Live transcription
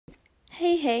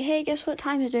Hey, guess what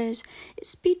time it is? It's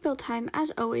speed build time,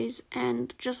 as always,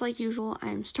 and just like usual,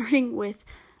 I'm starting with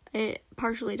it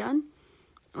partially done,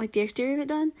 like the exterior of it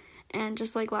done, and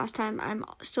just like last time, I'm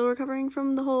still recovering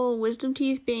from the whole wisdom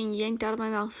teeth being yanked out of my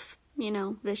mouth,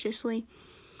 viciously.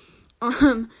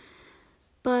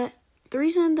 But the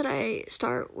reason that I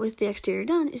start with the exterior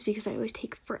done is because I always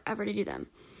take forever to do them.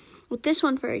 With this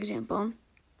one, for example,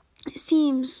 it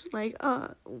seems like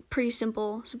a pretty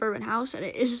simple suburban house, and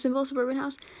it is a simple suburban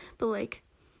house, but like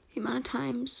the amount of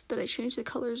times that I changed the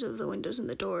colors of the windows and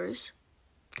the doors,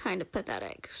 kind of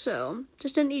pathetic. So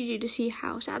just didn't need you to see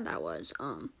how sad that was,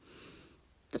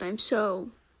 that I'm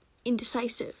so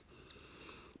indecisive.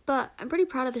 But I'm pretty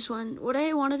proud of this one. What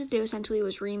I wanted to do essentially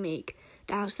was remake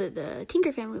the house that the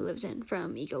Tinker family lives in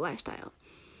from Eco Lifestyle.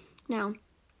 Now,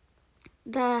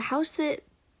 the house that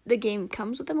the game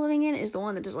comes with them living in is the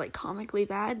one that is like comically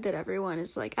bad, that everyone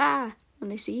is like, when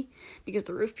they see, because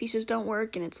the roof pieces don't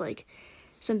work and it's like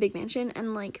some big mansion,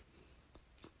 and like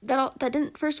that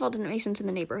didn't, first of all, didn't make sense in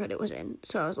the neighborhood it was in,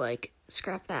 so I was like,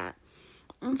 scrap that.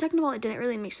 And second of all, it didn't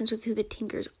really make sense with who the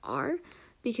Tinkers are,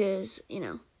 because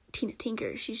Tina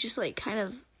Tinker, she's just like kind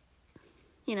of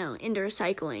into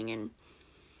recycling and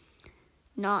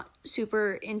not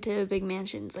super into big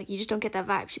mansions. Like, you just don't get that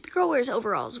vibe. The girl wears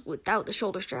overalls without the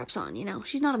shoulder straps on,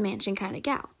 She's not a mansion kind of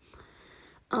gal.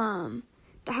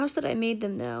 The house that I made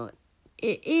them, though,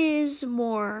 it is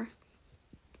more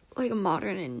like a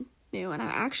modern and new, and I'm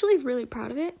actually really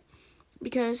proud of it,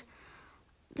 because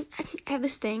I have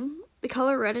this thing, the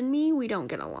color red and me, we don't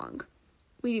get along.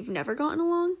 We've never gotten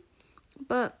along,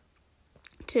 but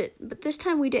this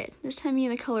time we did. This time me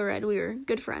and the color red, we were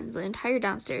good friends. The entire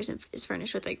downstairs is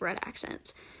furnished with like red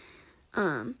accents.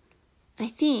 I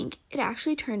think it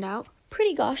actually turned out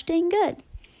pretty gosh dang good.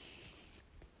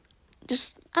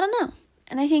 Just, I don't know.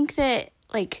 And I think that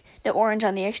like the orange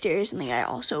on the exterior is something I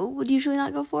also would usually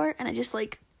not go for, and I just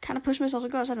like kind of push myself to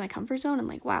go outside my comfort zone, and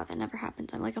like, wow, that never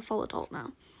happens. I'm like a full adult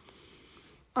now.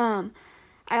 I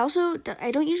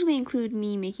don't usually include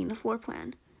me making the floor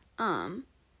plan.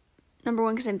 Number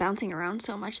one, because I'm bouncing around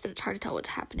so much that it's hard to tell what's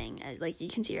happening, like you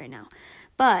can see right now.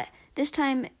 But this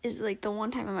time is like the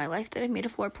one time in my life that I've made a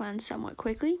floor plan somewhat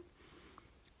quickly.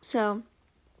 So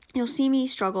you'll see me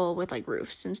struggle with like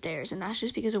roofs and stairs, and that's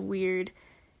just because of weird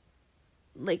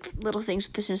like little things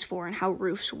with The Sims 4 and how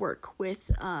roofs work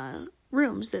with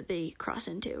rooms that they cross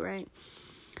into, right?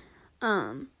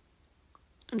 And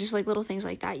just like little things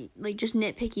like that, like just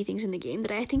nitpicky things in the game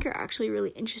that I think are actually really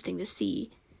interesting to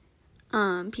see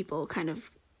people kind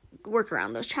of work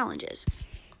around those challenges,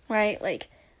 right? Like,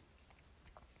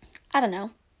 I don't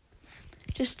know,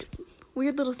 just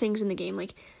weird little things in the game,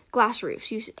 like glass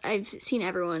roofs. I've seen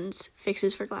everyone's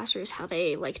fixes for glass roofs, how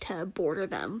they like to border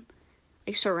them,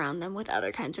 like surround them with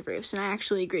other kinds of roofs, and I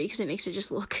actually agree, because it makes it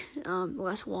just look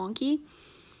less wonky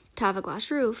to have a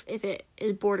glass roof if it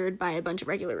is bordered by a bunch of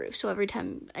regular roofs. So every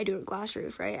time I do a glass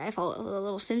roof, right, I follow a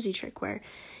little Simsy trick where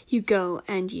you go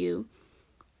and you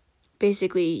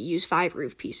basically use 5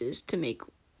 roof pieces to make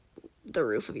the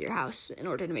roof of your house in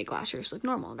order to make glass roofs look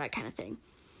normal, that kind of thing.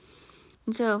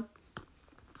 And so,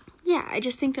 yeah, I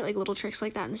just think that like little tricks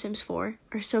like that in The Sims 4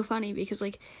 are so funny, because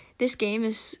like this game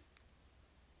is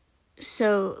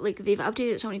so, like, they've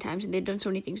updated it so many times and they've done so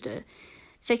many things to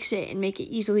fix it and make it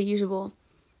easily usable,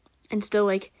 and still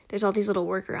like there's all these little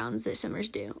workarounds that Simmers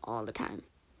do all the time.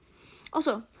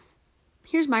 Also,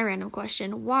 here's my random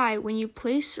question. Why, when you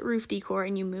place roof decor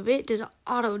and you move it, does it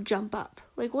auto jump up?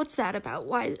 Like, what's that about?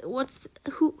 Why,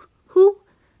 who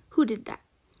did that?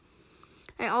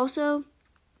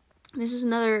 This is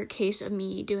another case of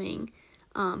me doing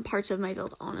parts of my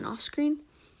build on and off screen,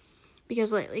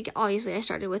 because like obviously I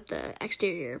started with the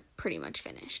exterior pretty much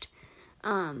finished.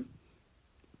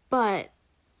 But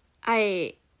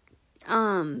I,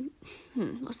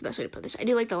 what's the best way to put this? I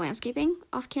do like the landscaping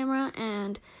off camera,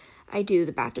 and I do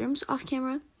the bathrooms off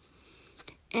camera.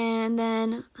 And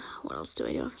then, what else do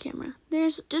I do off camera?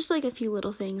 There's just like a few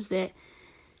little things that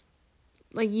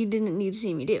like you didn't need to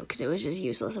see me do, because it was just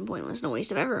useless and pointless and a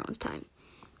waste of everyone's time.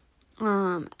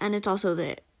 And it's also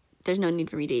that there's no need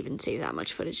for me to even save that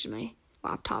much footage to my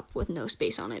laptop with no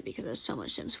space on it, because there's so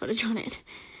much Sims footage on it.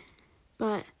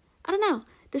 But I don't know.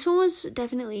 This one was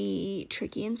definitely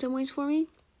tricky in some ways for me,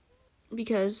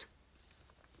 because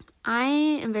I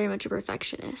am very much a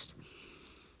perfectionist.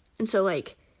 And so,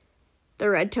 like, the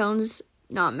red tones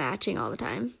not matching all the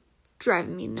time,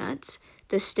 driving me nuts.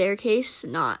 The staircase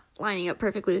not lining up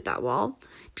perfectly with that wall,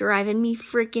 driving me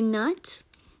freaking nuts.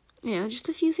 Just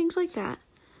a few things like that.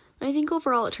 But I think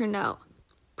overall it turned out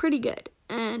pretty good.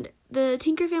 And the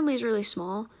Tinker family is really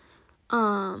small.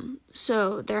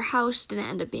 So their house didn't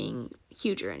end up being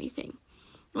huge or anything,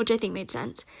 which I think made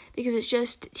sense because it's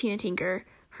just Tina Tinker,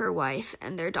 her wife,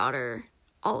 and their daughter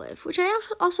Olive, which I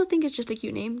also think is just a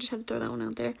cute name. Just had to throw that one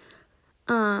out there.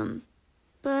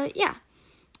 But yeah,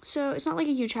 so it's not like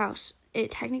a huge house.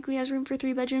 It technically has room for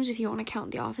 3 bedrooms if you want to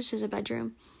count the office as a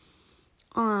bedroom.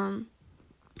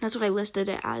 That's what I listed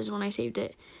it as when I saved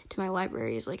it to my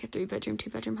library, is like a 3-bedroom,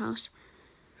 2-bedroom house.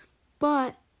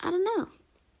 But I don't know.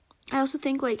 I also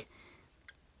think like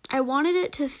I wanted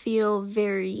it to feel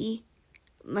very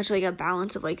much like a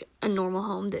balance of like a normal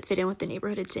home that fit in with the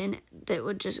neighborhood it's in, that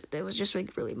was just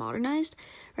like really modernized,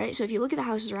 right? So if you look at the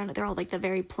houses around it, they're all like the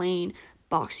very plain,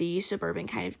 boxy, suburban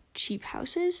kind of cheap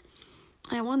houses.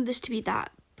 And I wanted this to be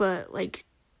that, but like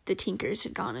the Tinkers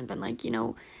had gone and been like,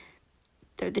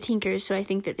 they're the Tinkers, so I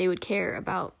think that they would care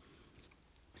about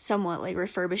somewhat like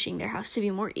refurbishing their house to be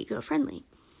more eco-friendly.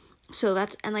 So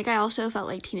and like I also felt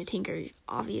like Tina Tinker,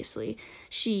 obviously,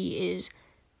 she is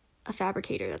a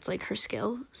fabricator, that's like her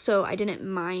skill. So I didn't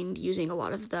mind using a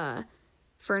lot of the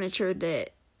furniture that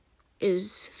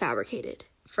is fabricated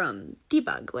from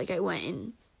Debug. Like I went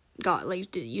and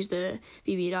used the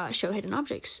BB Show Hidden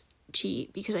Objects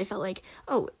cheat because I felt like,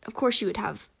 oh, of course she would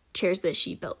have chairs that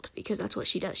she built because that's what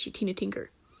she does. She Tina Tinker.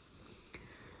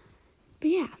 But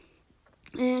yeah.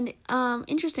 And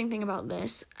interesting thing about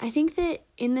this, I think that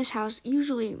in this house,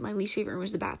 usually my least favorite room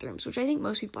is the bathrooms, which I think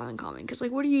most people have in common. Because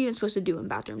like, what are you even supposed to do in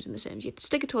bathrooms in The Sims? You have to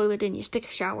stick a toilet in, you stick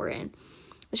a shower in.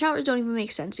 The showers don't even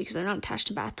make sense because they're not attached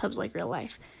to bathtubs like real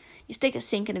life. You stick a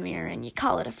sink in a mirror and you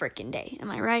call it a frickin' day. Am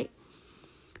I right?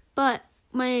 But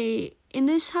in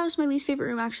this house, my least favorite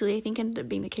room actually, I think, ended up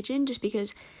being the kitchen, just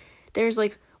because there's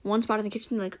like one spot in the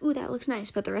kitchen like, ooh, that looks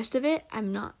nice, but the rest of it,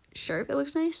 I'm not sure if it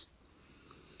looks nice.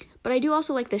 But I do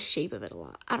also like the shape of it a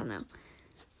lot. I don't know.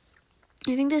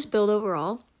 I think this build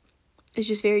overall is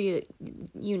just very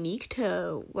unique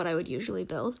to what I would usually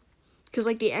build. Because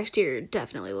like the exterior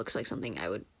definitely looks like something I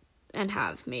would and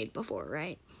have made before,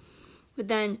 right? But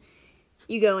then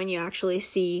you go and you actually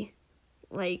see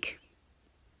like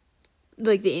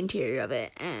the interior of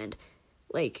it and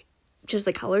like just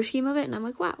the color scheme of it, and I'm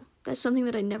like, wow, that's something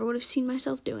that I never would have seen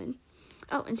myself doing.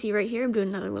 Oh, and see right here, I'm doing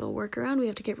another little workaround. We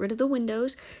have to get rid of the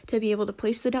windows to be able to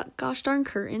place the gosh darn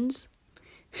curtains.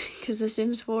 Because The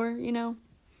Sims 4,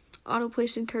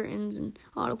 auto-placing curtains and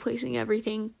auto-placing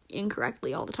everything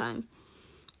incorrectly all the time.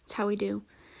 That's how we do.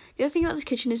 The other thing about this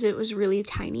kitchen is it was really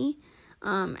tiny.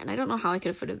 And I don't know how I could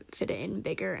have fit it in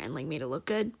bigger and like made it look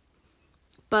good.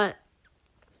 But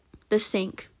the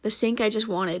sink I just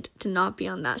wanted to not be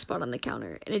on that spot on the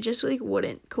counter. And it just like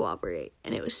wouldn't cooperate.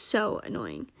 And it was so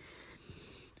annoying.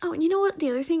 Oh, and you know what?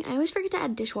 The other thing, I always forget to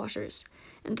add dishwashers.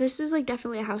 And this is like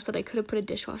definitely a house that I could have put a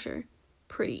dishwasher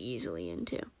pretty easily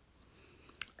into.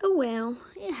 Oh well,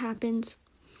 it happens.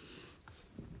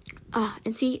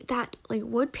 And see that like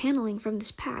wood paneling from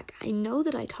this pack. I know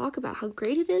that I talk about how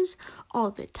great it is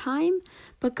all the time,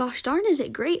 but gosh darn is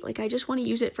it great. Like I just want to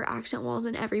use it for accent walls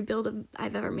in every build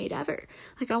I've ever made ever.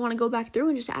 Like I want to go back through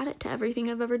and just add it to everything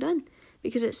I've ever done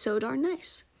because it's so darn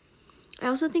nice. I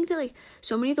also think that like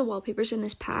so many of the wallpapers in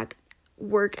this pack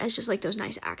work as just like those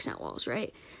nice accent walls,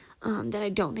 right? That I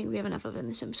don't think we have enough of in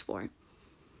The Sims 4.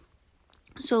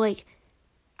 So like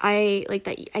I like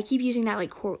that. I keep using that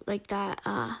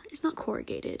it's not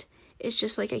corrugated. It's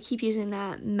just like I keep using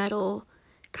that metal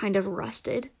kind of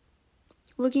rusted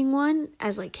looking one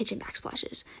as like kitchen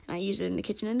backsplashes. And I used it in the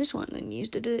kitchen in this one, and I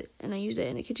used it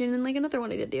in the kitchen in like another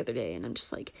one I did the other day. And I'm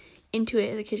just like into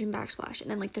it as a kitchen backsplash. And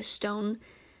then like the stone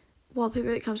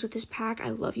wallpaper that comes with this pack, I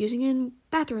love using in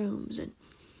bathrooms. And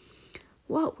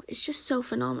whoa, it's just so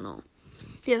phenomenal.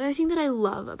 The other thing that I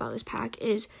love about this pack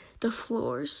is the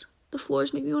floors. The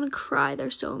floors make me want to cry. They're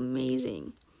so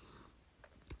amazing.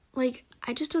 Like,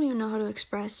 I just don't even know how to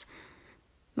express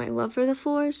my love for the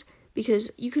floors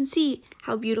because you can see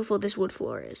how beautiful this wood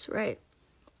floor is, right?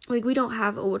 Like, we don't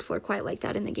have a wood floor quite like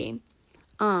that in the game.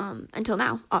 Until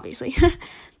now, obviously.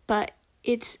 But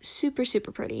it's super,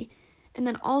 super pretty. And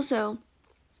then also,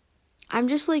 I'm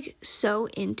just, like, so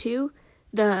into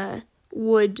the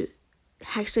wood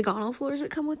hexagonal floors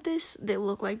that come with this that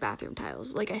look like bathroom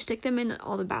tiles. Like I stick them in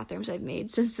all the bathrooms I've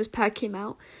made since this pack came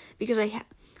out because I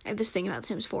have this thing about The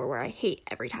Sims 4 where I hate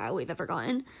every tile we've ever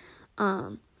gotten.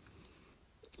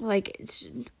 Like it's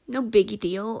no big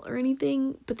deal or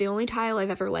anything, but the only tile I've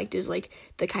ever liked is like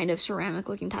the kind of ceramic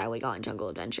looking tile we got in Jungle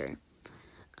Adventure.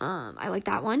 I like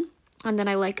that one. And then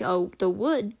I like the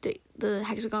wood, the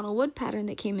hexagonal wood pattern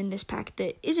that came in this pack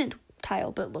that isn't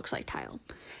tile but looks like tile.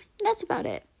 And that's about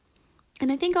it.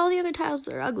 And I think all the other tiles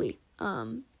are ugly.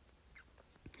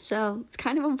 So it's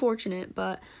kind of unfortunate,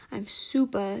 but I'm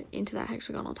super into that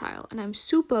hexagonal tile, and I'm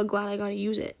super glad I got to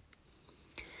use it.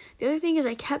 The other thing is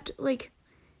I kept, like,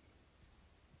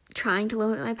 trying to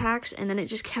limit my packs, and then it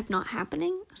just kept not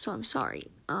happening, so I'm sorry,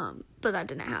 but that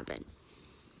didn't happen.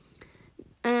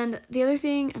 And the other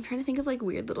thing, I'm trying to think of, like,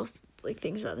 weird little, like,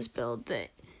 things about this build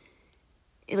that,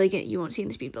 like, you won't see in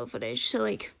the speed build footage. So,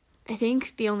 like, I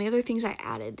think the only other things I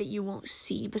added that you won't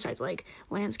see besides, like,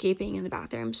 landscaping in the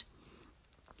bathrooms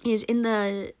is in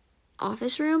the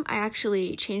office room. I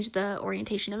actually changed the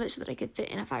orientation of it so that I could fit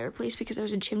in a fireplace because there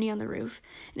was a chimney on the roof,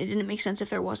 and it didn't make sense if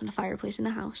there wasn't a fireplace in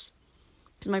the house.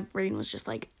 Because my brain was just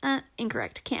like,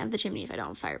 incorrect. Can't have the chimney if I don't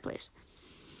have a fireplace.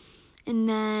 And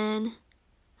then,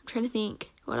 I'm trying to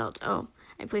think, what else? Oh,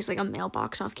 I placed, like, a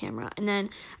mailbox off camera. And then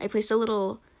I placed a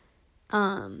little,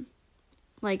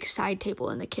 like, side table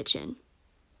in the kitchen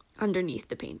underneath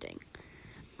the painting.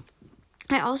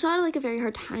 I also had, like, a very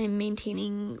hard time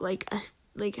maintaining, like,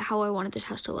 how I wanted this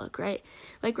house to look, right?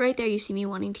 Like, right there, you see me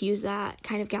wanting to use that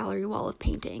kind of gallery wall of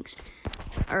paintings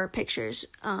or pictures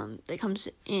that comes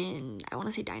in, I want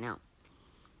to say Dine Out.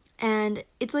 And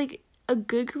it's, like, a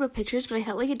good group of pictures, but I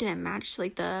felt like it didn't match,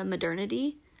 like, the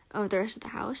modernity of the rest of the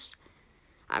house.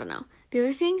 I don't know. The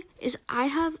other thing is I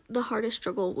have the hardest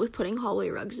struggle with putting hallway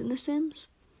rugs in The Sims.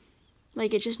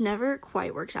 Like, it just never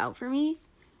quite works out for me.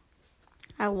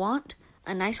 I want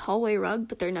a nice hallway rug,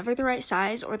 but they're never the right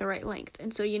size or the right length.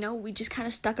 And so, we just kind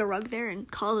of stuck a rug there and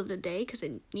called it a day because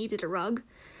it needed a rug.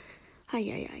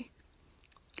 I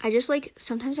just, like,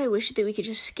 sometimes I wish that we could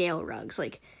just scale rugs,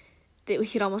 like, that we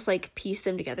could almost, like, piece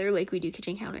them together like we do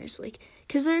kitchen counters. Like,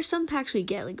 because there are some packs we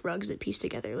get, like, rugs that piece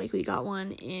together. Like, we got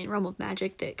one in Realm of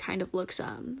Magic that kind of looks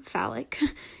phallic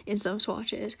in some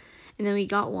swatches. And then we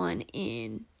got one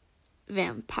in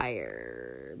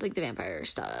Vampire, like, the Vampire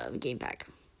stuff game pack.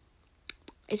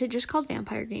 Is it just called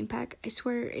Vampire Game Pack? I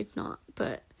swear it's not,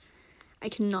 but I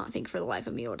cannot think for the life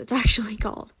of me what it's actually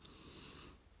called.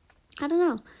 I don't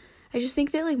know. I just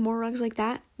think that, like, more rugs like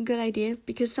that, good idea,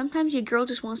 because sometimes your girl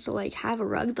just wants to, like, have a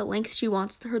rug the length she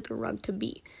wants the rug to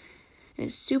be. And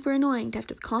it's super annoying to have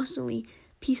to constantly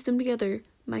piece them together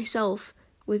myself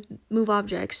with move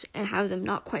objects and have them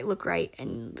not quite look right,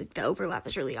 and, like, the overlap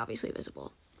is really obviously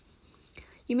visible.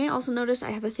 You may also notice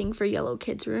I have a thing for yellow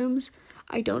kids' rooms.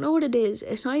 I don't know what it is.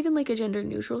 It's not even, like, a gender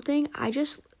neutral thing. I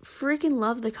just freaking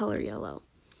love the color yellow.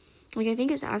 Like, I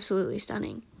think it's absolutely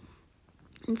stunning.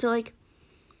 And so, like,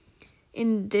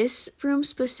 in this room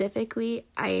specifically,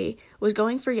 I was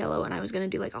going for yellow, and I was going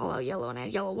to do, like, all out yellow, and I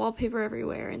had yellow wallpaper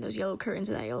everywhere, and those yellow curtains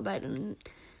and that yellow bed, and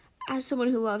as someone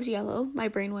who loves yellow, my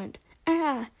brain went,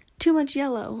 too much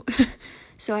yellow.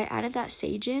 So I added that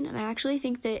sage in, and I actually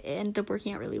think that it ended up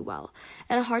working out really well.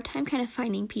 I had a hard time kind of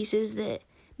finding pieces that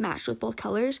matched with both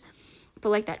colors, but,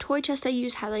 like, that toy chest I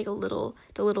used had, like, the little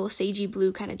sagey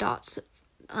blue kind of dots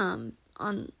on,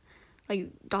 like,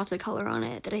 dots of color on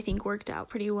it that I think worked out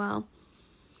pretty well.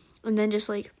 And then just,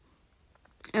 like,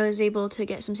 I was able to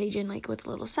get some sage in, like, with a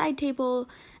little side table,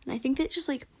 and I think that just,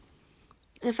 like,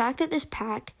 the fact that this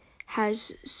pack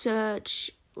has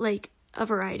such, like, a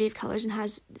variety of colors and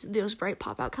has those bright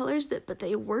pop-out colors, but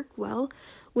they work well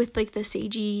with, like, the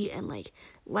sagey and, like,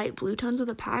 light blue tones of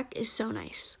the pack is so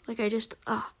nice. Like, I just,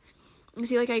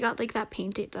 see, like, I got, like, that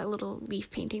little leaf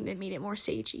painting that made it more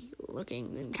sagey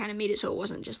looking and kind of made it so it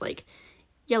wasn't just, like,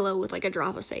 yellow with, like, a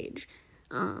drop of sage.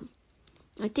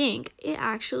 I think it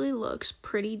actually looks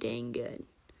pretty dang good.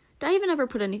 Did I even ever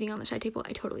put anything on the side table?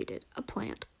 I totally did. A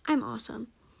plant. I'm awesome.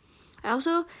 I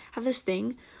also have this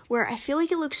thing where I feel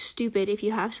like it looks stupid if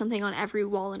you have something on every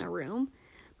wall in a room,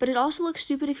 but it also looks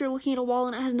stupid if you're looking at a wall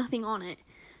and it has nothing on it.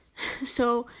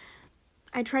 So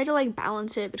I try to, like,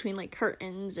 balance it between, like,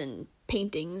 curtains and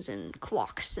paintings and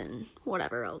clocks and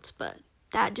whatever else, but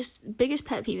that just biggest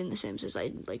pet peeve in The Sims is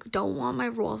I, like, don't want my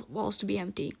walls to be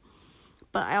empty,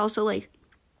 but I also, like,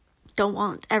 don't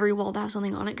want every wall to have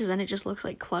something on it because then it just looks,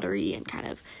 like, cluttery and kind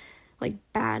of, like,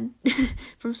 bad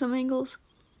from some angles.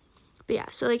 But yeah,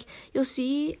 so, like, you'll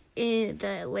see in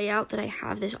the layout that I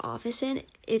have this office in,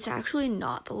 it's actually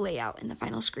not the layout in the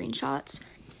final screenshots.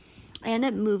 I end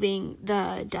up moving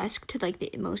the desk to, like,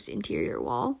 the most interior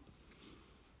wall.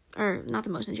 Or, not the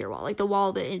most interior wall, like, the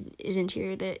wall that is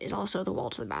interior that is also the wall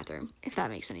to the bathroom, if that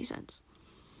makes any sense.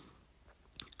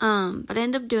 But I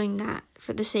ended up doing that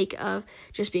for the sake of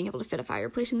just being able to fit a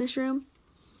fireplace in this room.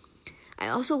 I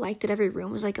also like that every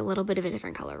room was, like, a little bit of a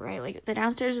different color, right? Like, the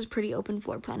downstairs is pretty open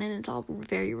floor plan, and it's all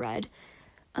very red.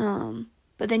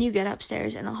 But then you get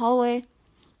upstairs, and the hallway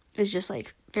is just,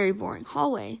 like, very boring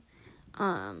hallway.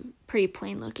 Pretty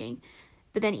plain looking.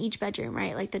 But then each bedroom,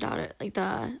 right, like the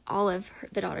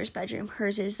daughter's bedroom,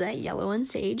 hers is that yellow and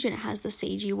sage, and it has the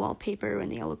sagey wallpaper and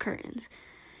the yellow curtains.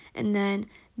 And then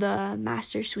the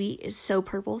master suite is so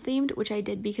purple themed, which I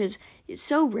did because it's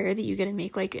so rare that you get to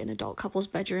make like an adult couple's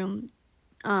bedroom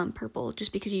purple,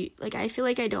 just because I feel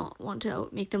like I don't want to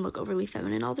make them look overly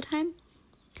feminine all the time.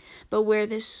 But where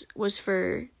this was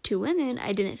for two women,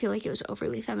 I didn't feel like it was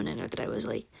overly feminine, or that I was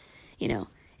like,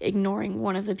 ignoring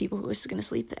one of the people who was going to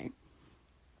sleep there.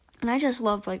 And I just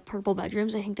love like purple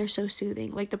bedrooms. I think they're so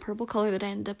soothing. Like the purple color that I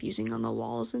ended up using on the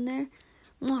walls in there.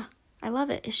 Mwah, I love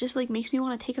it. It's just like makes me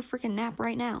want to take a freaking nap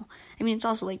right now. I mean, it's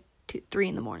also like 3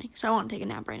 in the morning, so I want to take a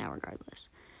nap right now regardless.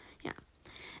 Yeah.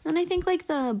 And I think like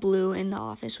the blue in the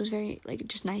office was very like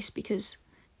just nice, because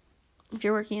if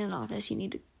you're working in an office, you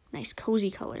need a nice cozy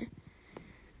color.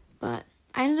 But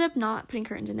I ended up not putting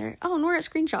curtains in there. Oh, and we're at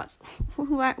screenshots.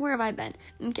 Where have I been?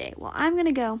 Okay, well, I'm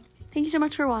gonna go. Thank you so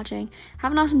much for watching.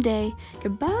 Have an awesome day.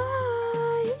 Goodbye.